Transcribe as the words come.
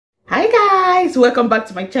Hi guys, welcome back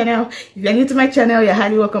to my channel. If you're new to my channel, you're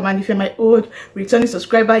highly welcome, and if you're my old returning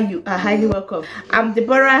subscriber, you are highly welcome. I'm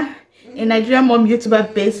Deborah, a Nigerian mom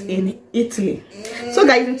YouTuber based in Italy. So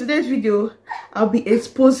guys, in today's video I'll be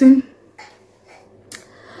exposing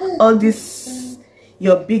all these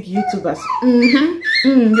your big YouTubers,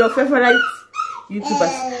 your favorite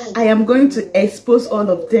YouTubers. I am going to expose all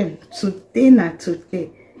of them today.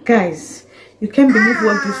 Guys, you can't believe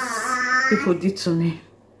what these people did to me.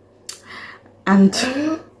 And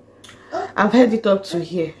I've heard it up to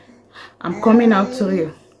here. I'm coming out to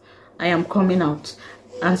you. I am coming out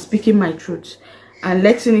and speaking my truth and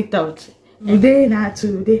letting it out.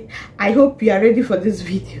 Today. I hope you are ready for this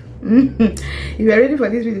video. If you are ready for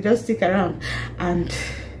this video, just stick around and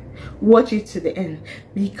watch it to the end,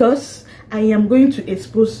 because I am going to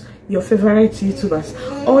expose your favorite YouTubers,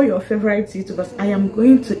 all your favorite YouTubers. I am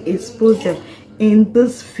going to expose them in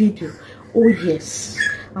this video. Oh yes,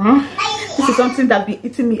 this is something that been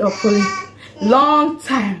eating me up for a long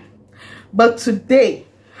time, but today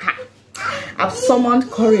I've summoned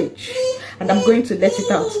courage and I'm going to let it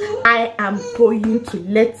out. I am going to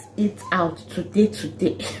let it out today.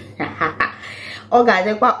 Oh guys,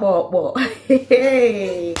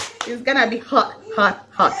 it's gonna be hot.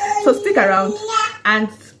 So stick around and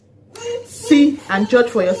see and judge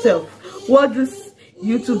for yourself what these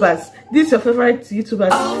YouTubers, these your favorite YouTubers,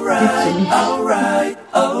 did to me. Alright.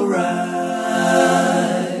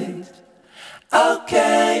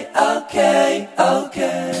 Okay.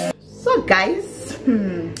 So guys,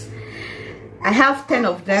 I have 10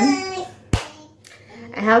 of them.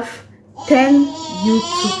 I have 10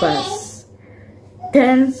 YouTubers,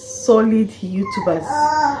 10 solid YouTubers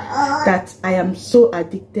that I am so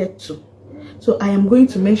addicted to. So I am going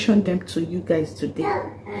to mention them to you guys today.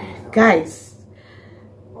 Guys,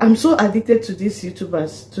 I'm so addicted to these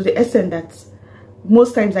YouTubers to the extent that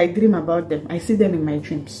most times I dream about them. I see them in my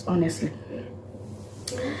dreams, honestly.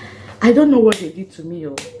 I don't know what they did to me,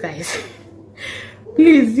 guys.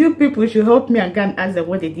 Please, you people should help me and can ask them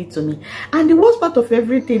what they did to me. And the worst part of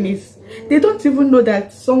everything is they don't even know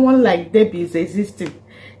that someone like Debbie is existing.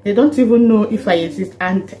 They don't even know if I exist,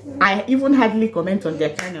 and I even hardly comment on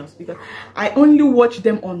their channels because I only watch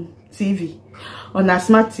them on TV, on a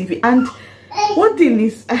smart TV. And one thing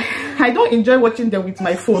is, I don't enjoy watching them with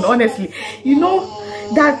my phone, honestly. You know,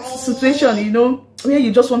 that situation, you know, where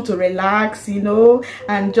you just want to relax, you know,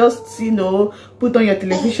 and just, you know, put on your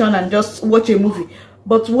television and just watch a movie.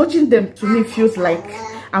 But watching them to me feels like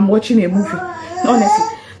I'm watching a movie, honestly.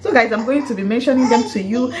 So guys, I'm going to be mentioning them to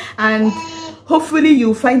you, and hopefully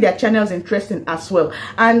you'll find their channels interesting as well.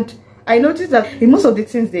 And I noticed that in most of the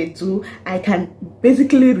things they do, I can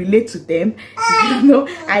basically relate to them, you know,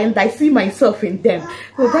 and I see myself in them.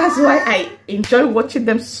 So that's why I enjoy watching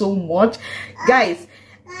them so much. Guys,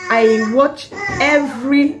 I watch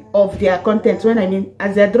every of their content. When I mean,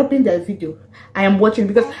 as they're dropping their video, I am watching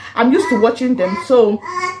because I'm used to watching them. So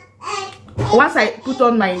once I put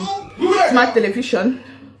on my smart television,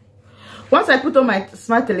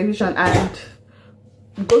 and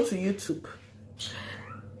go to YouTube,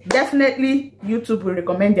 definitely YouTube will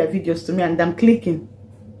recommend their videos to me, and I'm clicking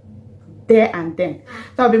there and then.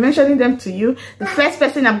 So I'll be mentioning them to you. The first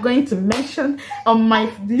person I'm going to mention on my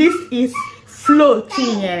list is Flo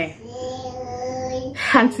Chinyere.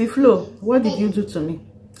 Auntie Flo, what did you do to me?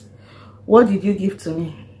 What did you give to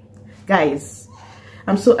me? Guys,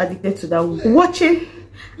 I'm so addicted to that woman. Watching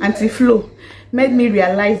Auntie Flo made me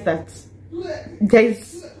realize that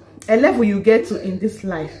there's a level you get to in this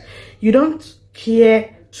life. You don't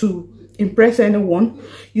care to impress anyone.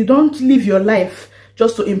 You don't live your life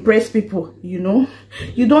just to impress people, you know.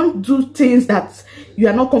 You don't do things that you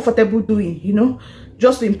are not comfortable doing, you know,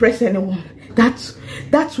 just to impress anyone.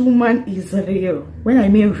 That woman is real. When I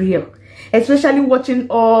mean real, especially watching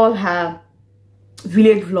all her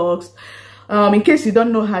village vlogs. In case you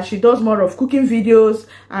don't know her, she does more of cooking videos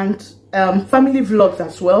and family vlogs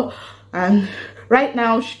as well. And right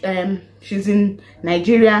now she's in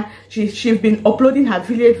Nigeria. She's been uploading her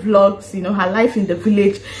village vlogs, you know, her life in the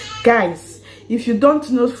village. Guys, if you don't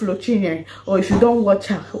know Flo Chinyere, or if you don't watch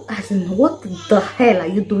her, as in, what the hell are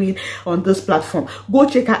you doing on this platform? Go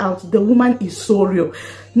check her out. The woman is so real.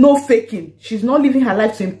 No faking. She's not living her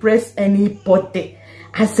life to impress anybody.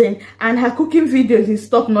 As in, and her cooking videos is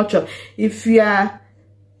top notch. If you are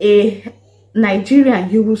a Nigerian,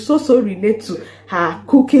 you will so relate to her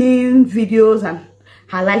cooking videos and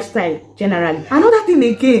her lifestyle generally. Another thing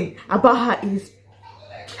again about her is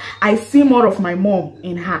I see more of my mom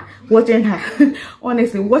in her. Watching her,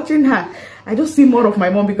 honestly, watching her, I just see more of my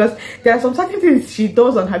mom, because there are some certain things she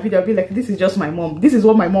does on her video. I'll be like, this is just my mom. This is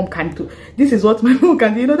what my mom can do. This is what my mom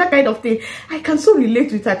can do. You know, that kind of thing. I can so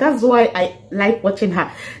relate with her. That's why I like watching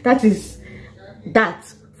her. That is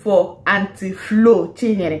that for Auntie Flo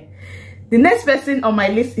Chinyere. The next person on my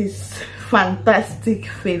list is Fantastic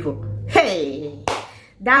Favour. Hey,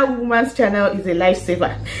 that woman's channel is a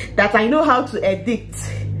lifesaver. That I know how to edit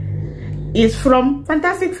is from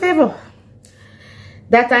Fantastic Favour.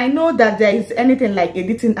 That I know that there is anything like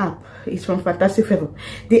editing app is from Fantastic Favour.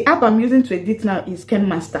 The app I'm using to edit now is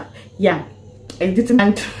KenMaster. Yeah, editing.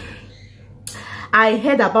 And I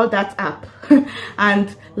heard about that app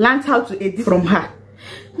and learned how to edit from her.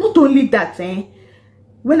 Not only that,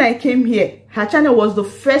 when I came here, her channel was the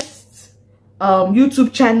first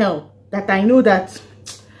YouTube channel that I know that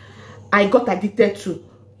I got addicted to,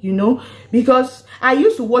 you know, because I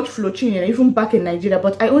used to watch Flo Chinyere even back in Nigeria,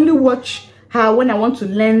 but I only watch her when I want to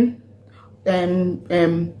learn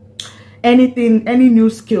anything, any new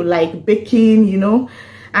skill like baking, you know,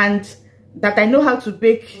 and that I know how to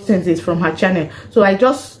bake since it's from her channel. So I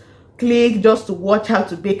just click just to watch how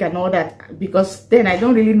to bake and all that, because then I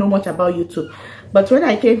don't really know much about YouTube. But when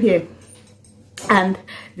I came here and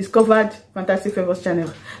discovered Fantastic Favour's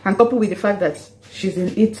channel, and coupled with the fact that she's in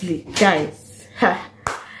Italy, guys,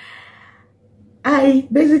 I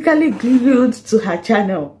basically glued to her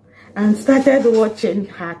channel and started watching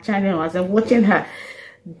her channel, as I'm watching her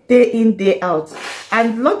day in, day out.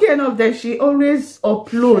 And lucky enough that she always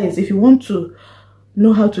uploads. If you want to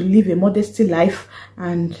know how to live a modesty life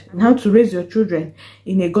and how to raise your children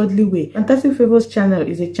in a godly way, Fantastic Favour's channel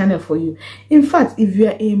is a channel for you. In fact, if you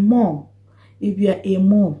are a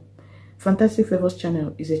mom, Fantastic Favour's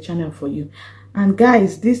channel is a channel for you. And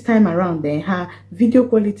guys, this time around, her video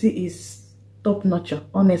quality is top notch,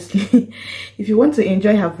 honestly. If you want to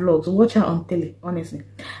enjoy her vlogs, watch her on tele, honestly.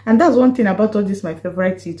 And that's one thing about all these my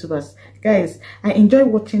favorite YouTubers, guys. I enjoy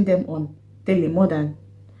watching them on tele more than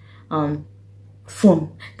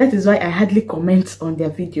phone. That is why I hardly comment on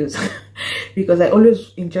their videos because I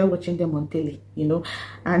always enjoy watching them on tele, you know.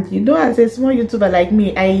 And you know, as a small YouTuber like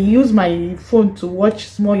me, I use my phone to watch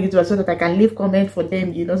small YouTubers so that I can leave comment for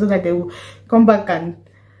them, you know, so that they will come back and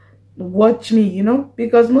watch me, you know,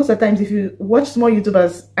 because most of the times if you watch small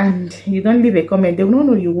YouTubers and you don't leave a comment, they will not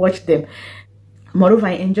know you watch them. Moreover,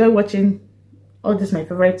 I enjoy watching all these my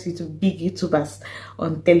favorite big YouTubers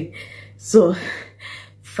on tele. So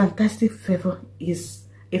Fantastic Favour is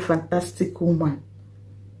a fantastic woman.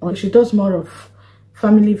 She does more of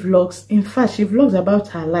family vlogs. In fact, she vlogs about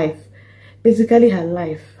her life, basically her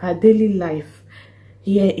life, her daily life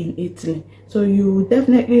here in Italy. So you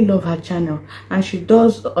definitely love her channel. And she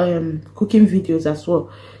does cooking videos as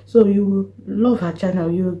well. So you love her channel.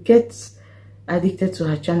 You get addicted to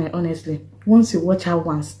her channel, honestly, once you watch her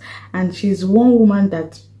once. And she's one woman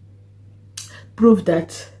that proved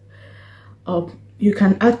that you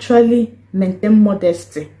can actually maintain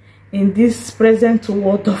modesty in this present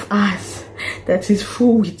world of ours that is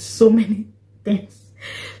full with so many things,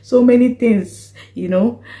 you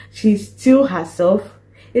know. She's still herself,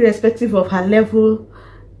 irrespective of her level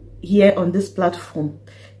here on this platform.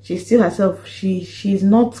 She's still herself. She's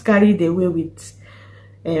not carried away with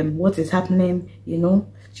what is happening, you know.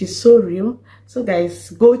 She's so real. So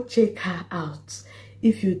guys, go check her out.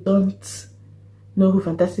 If you don't know who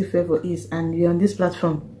Fantastic Favour is and you're on this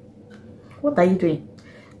platform, what are you doing?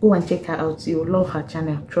 Go and check her out. You will love her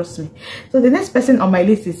channel, trust me. So the next person on my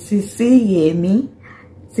list is Yemi,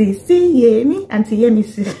 Auntie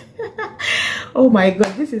Yemi. Oh my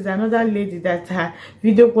god, this is another lady that her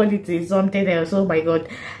video quality is something else. Oh my god,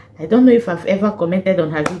 I don't know if I've ever commented on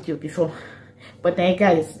her video before, but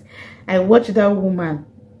guys, I watch that woman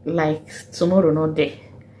like tomorrow no day.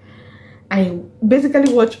 I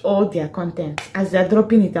basically watch all their content as they're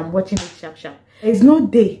dropping it. I'm watching it sharp. There's no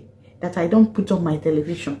day that I don't put on my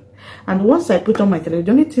television. And once I put on my television,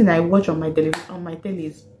 the only thing I watch on my television, on my tele,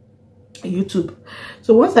 is YouTube.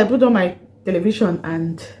 So once I put on my television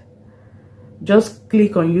and just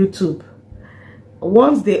click on YouTube,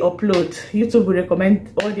 once they upload, YouTube will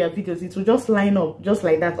recommend all their videos. It will just line up just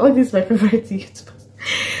like that. All these my favorite YouTubers.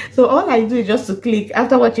 So all I do is just to click.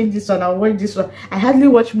 After watching this one, I'll watch this one. I hardly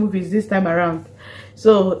watch movies this time around,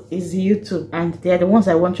 so it's YouTube, and they are the ones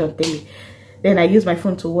I watch on tele. Then I use my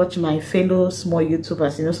phone to watch my fellow small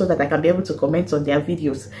YouTubers, you know, so that I can be able to comment on their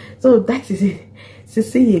videos. So that is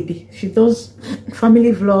it. She does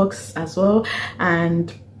family vlogs as well,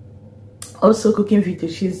 and also cooking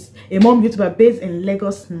videos. She's a mom YouTuber based in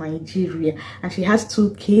Lagos, Nigeria, and she has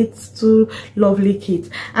 2 kids, 2 lovely kids,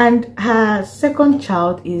 and her second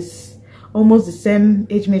child is almost the same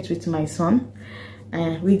age mate with my son.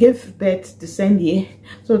 We gave birth the same year.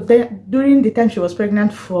 So then, during the time she was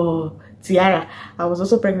pregnant for Tiara, I was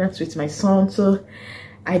also pregnant with my son. So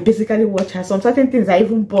I basically watched her. Some certain things I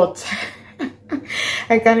even bought.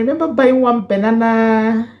 I can remember buying one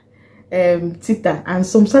banana tita, and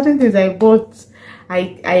some certain things I bought,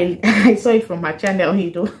 I saw it from her channel,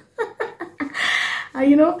 you know. And,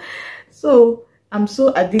 you know, so I'm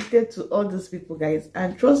so addicted to all these people, guys,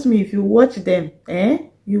 and trust me, if you watch them,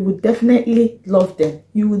 you would definitely love them.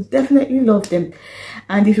 You would definitely love them.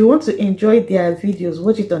 And if you want to enjoy their videos,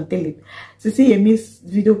 watch it on tele. See Yemi's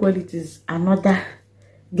video quality is another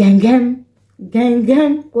gang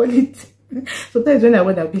quality. Sometimes when I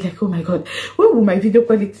want, I'll be like, oh my god, when will my video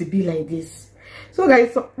quality be like this? So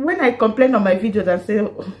guys, when I complain on my videos and say,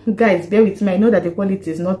 oh, guys, bear with me, I know that the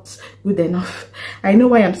quality is not good enough. I know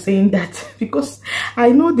why I'm saying that, because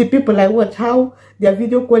I know the people I watch, how their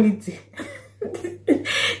video quality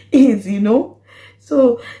is, you know.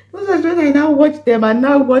 So when I now watch them and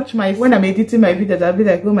now watch when I'm editing my videos, I'll be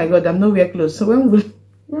like, oh my god, I'm nowhere close. So when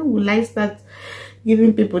will I start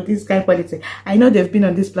giving people this kind of quality? I know they've been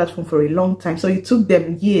on this platform for a long time, so it took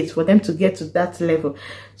them years for them to get to that level.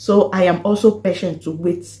 So I am also patient to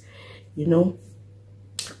wait, you know,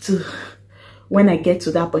 to when I get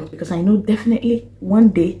to that point, because I know definitely one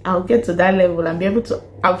day I'll get to that level and be able to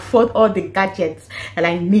afford all the gadgets that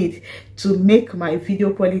I need to make my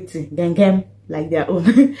video quality like their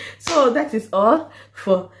own. So that is all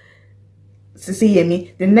for Sisi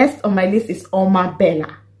Yemi. The next on my list is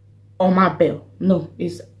Omabelle. No,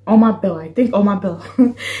 it's Omabelle. I think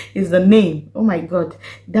Omabelle is the name. Oh my god,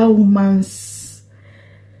 that woman's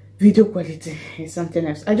video quality is something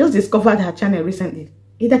else. I just discovered her channel recently,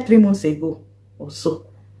 either 3 months ago or so.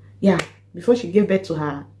 Yeah, before she gave birth to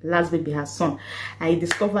her last baby, her son. I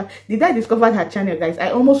discovered her channel, guys. I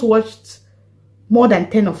almost watched more than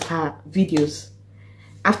 10 of her videos.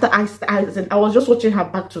 After I was just watching her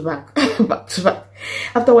back to back.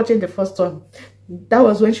 After watching the first one, that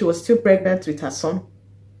was when she was still pregnant with her son.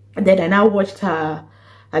 And then I now watched her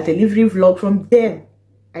delivery vlog. From there,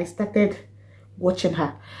 I started watching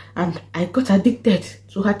her, and I got addicted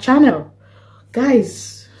to her channel.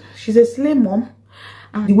 Guys, she's a slay mom.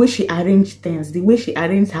 And the way she arranged things, the way she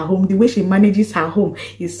arranged her home, the way she manages her home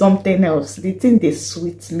is something else. The thing they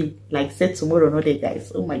sweet me, like said tomorrow, not day,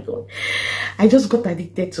 guys. Oh my god, I just got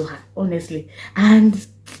addicted to her, honestly. And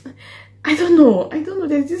I don't know.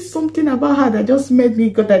 There's just something about her that just made me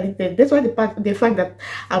got addicted. That's why the fact that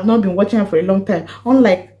I've not been watching her for a long time,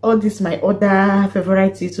 unlike all these my other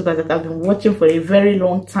favorite YouTubers that I've been watching for a very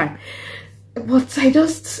long time. But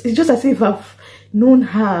it's just as if I've known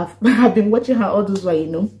her. I've been watching her all those while, you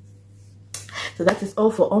know. So that is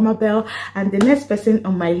all for Omabelle. And the next person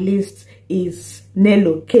on my list is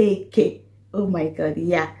Okeke. Oh my god,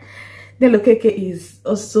 yeah. Okeke is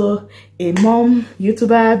also a mom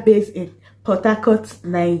YouTuber based in Portharcout,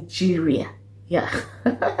 Nigeria. Yeah.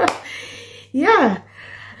 Yeah.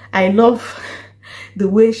 I love the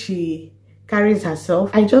way she carries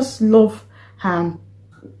herself. I just love her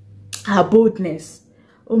boldness.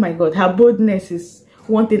 Oh my god, her boldness is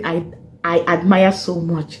one thing I admire so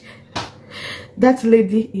much. That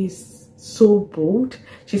lady is so bold.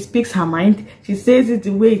 She speaks her mind. She says it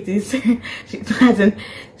the way it is.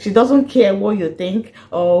 She doesn't care what you think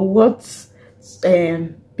or what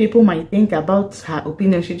people might think about her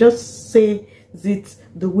opinion. She just says it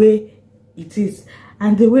the way it is,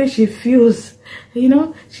 and the way she feels. You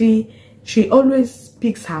know, she always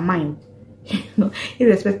speaks her mind, you know,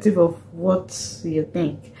 irrespective of what you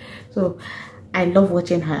think. So I love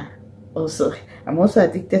watching her. Also, I'm also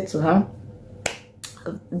addicted to her.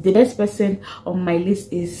 The next person on my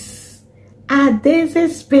list is Adaeze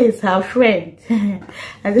Space, her friend.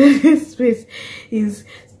 Adaeze Space is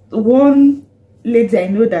one lady I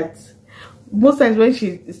know that most times when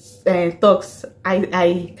she talks,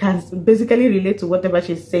 I can basically relate to whatever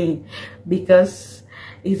she's saying, because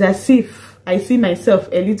it's as if I see myself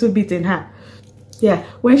a little bit in her. Yeah,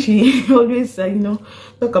 when she always you know,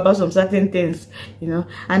 talk about some certain things, you know,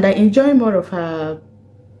 and I enjoy more of her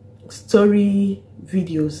story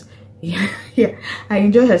videos. Yeah, I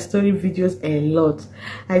enjoy her story videos a lot.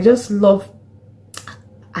 I just love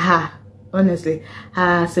her, honestly,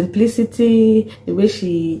 her simplicity, the way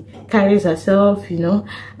she carries herself, you know,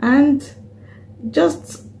 and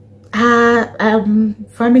just her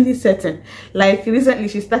family setting. Like recently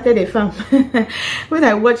she started a farm. When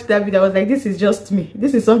I watched that video, I was like, this is just me.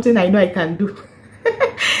 This is something I know I can do.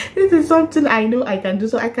 This is something I know I can do.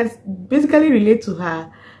 So I can basically relate to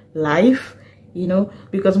her life, you know,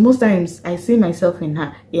 because most times I see myself in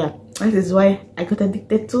her. Yeah, that is why I got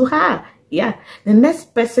addicted to her. Yeah, the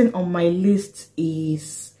next person on my list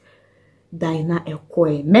is Daina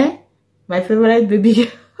Ekweme, my favorite baby.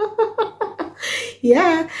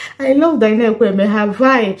 Yeah, I love Daina Ekweme. Her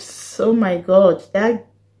vibes, oh my god, that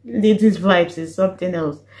lady's vibes is something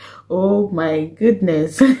else. Oh my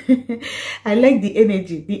goodness. I like the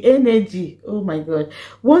energy, oh my god.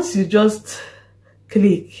 Once you just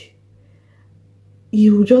click,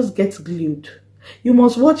 you just get glued. You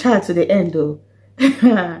must watch her to the end though.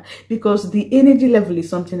 Because the energy level is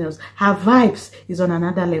something else. Her vibes is on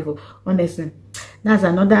another level. Honestly, that's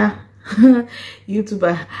another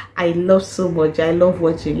YouTuber I love so much. I love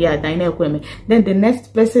watching. Yeah, Daina Ekweme. Then the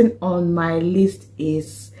next person on my list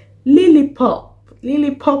is Lilipop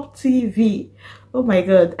TV. Oh my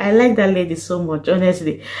god, I like that lady so much.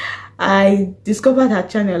 Honestly, I discovered her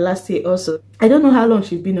channel last year also. I don't know how long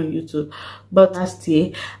she's been on YouTube, but last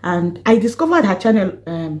year, and I discovered her channel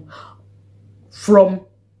from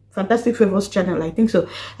Fantastic Favour's channel. I think so.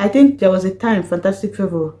 I think there was a time Fantastic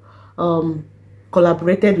Favour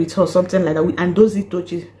collaborated with her, something like that, and Adaeze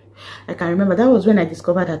Tochi. I can remember that was when I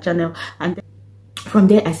discovered her channel, and from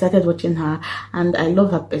there I started watching her, and I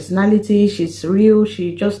love her personality. She's real.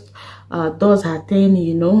 She just does her thing,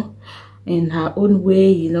 you know, in her own way,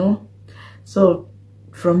 you know. So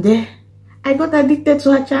from there I got addicted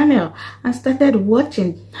to her channel and started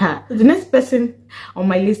watching her. The next person on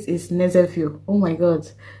my list is Neze. Oh my god,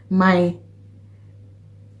 my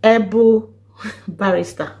able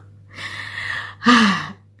barrister.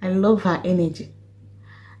 I love her energy.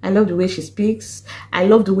 I love the way she speaks. I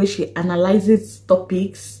love the way she analyzes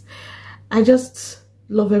topics. I just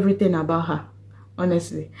love everything about her,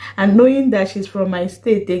 honestly. And knowing that she's from my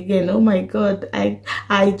state again, oh my god,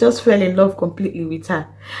 I just fell in love completely with her,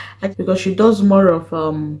 because she does more of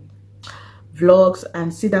vlogs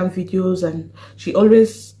and sit down videos, and she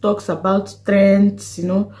always talks about trends, you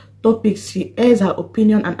know, topics. She airs her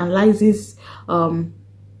opinion and analyzes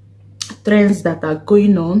trends that are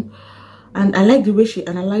going on, and I like the way she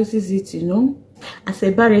analyzes it, you know. As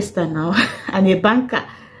a barrister now and a banker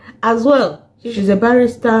as well. She's a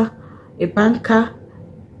barrister, a banker,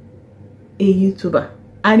 a YouTuber,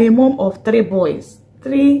 and a mom of 3 boys,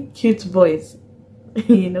 3 cute boys.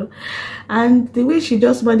 You know, and the way she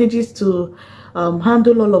just manages to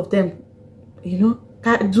handle all of them, you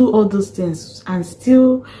know, do all those things, and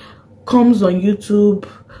still comes on YouTube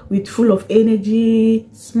with full of energy,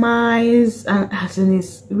 smiles, and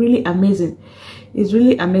it's really amazing. It's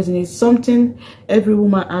really amazing. It's something every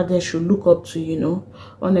woman out there should look up to, you know.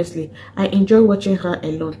 Honestly, I enjoy watching her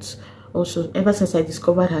a lot. Also, ever since I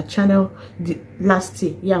discovered her channel last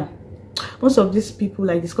year. Yeah, most of these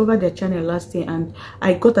people, I discovered their channel last year, and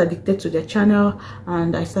I got addicted to their channel,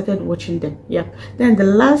 and I started watching them. Yeah. Then the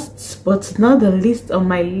last but not the least on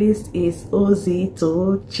my list is Adaeze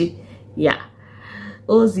Tochi. Yeah,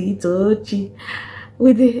 Adaeze Tochi.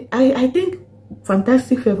 With the I think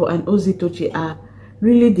Fantastic Favour and Adaeze Tochi are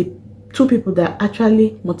really the 2 people that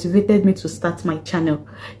actually motivated me to start my channel.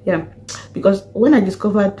 Yeah, because when I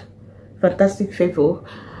discovered Fantastic Favour,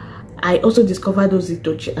 I also discovered Adaeze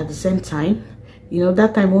Tochi at the same time. You know,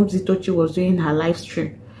 that time Adaeze Tochi was doing her live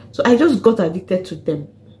stream, so I just got addicted to them.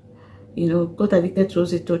 You know, got addicted to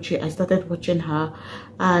Adaeze Tochi. I started watching her,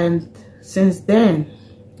 and since then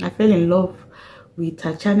I fell in love with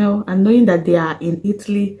her channel, and knowing that they are in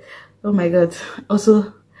Italy, oh my god,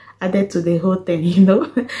 also added to the whole thing, you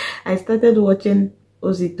know. I started watching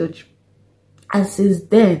Adaeze Tochi, and since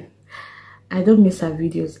then I don't miss her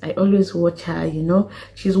videos. I always watch her, you know.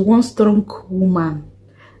 She's one strong woman,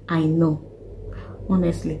 I know.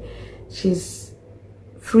 Honestly, she's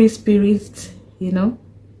free spirit, you know,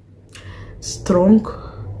 strong,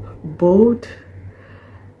 bold,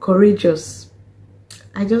 courageous.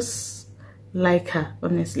 I just like her,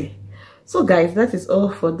 honestly. So guys, that is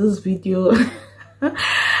all for this video.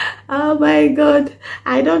 Oh my god,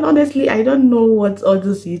 I don't know what all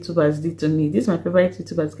these YouTubers did to me. These are my favorite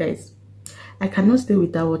YouTubers, guys. I cannot stay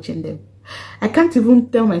without watching them. I can't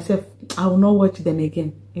even tell myself I will not watch them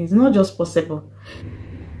again. It's not just possible.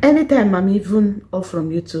 Anytime I'm even off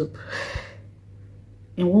from YouTube,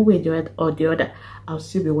 in one way or the other, I'll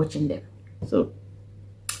still be watching them. So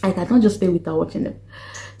I cannot just stay without watching them.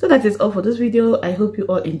 So that is all for this video. I hope you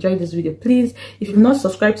all enjoyed this video. Please, if you've not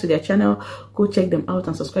subscribed to their channel, go check them out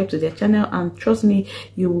and subscribe to their channel, and trust me,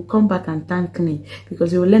 you will come back and thank me,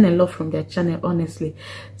 because you will learn a lot from their channel, honestly.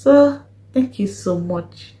 So thank you so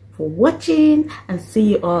much for watching, and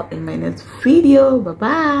see you all in my next video. Bye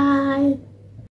bye.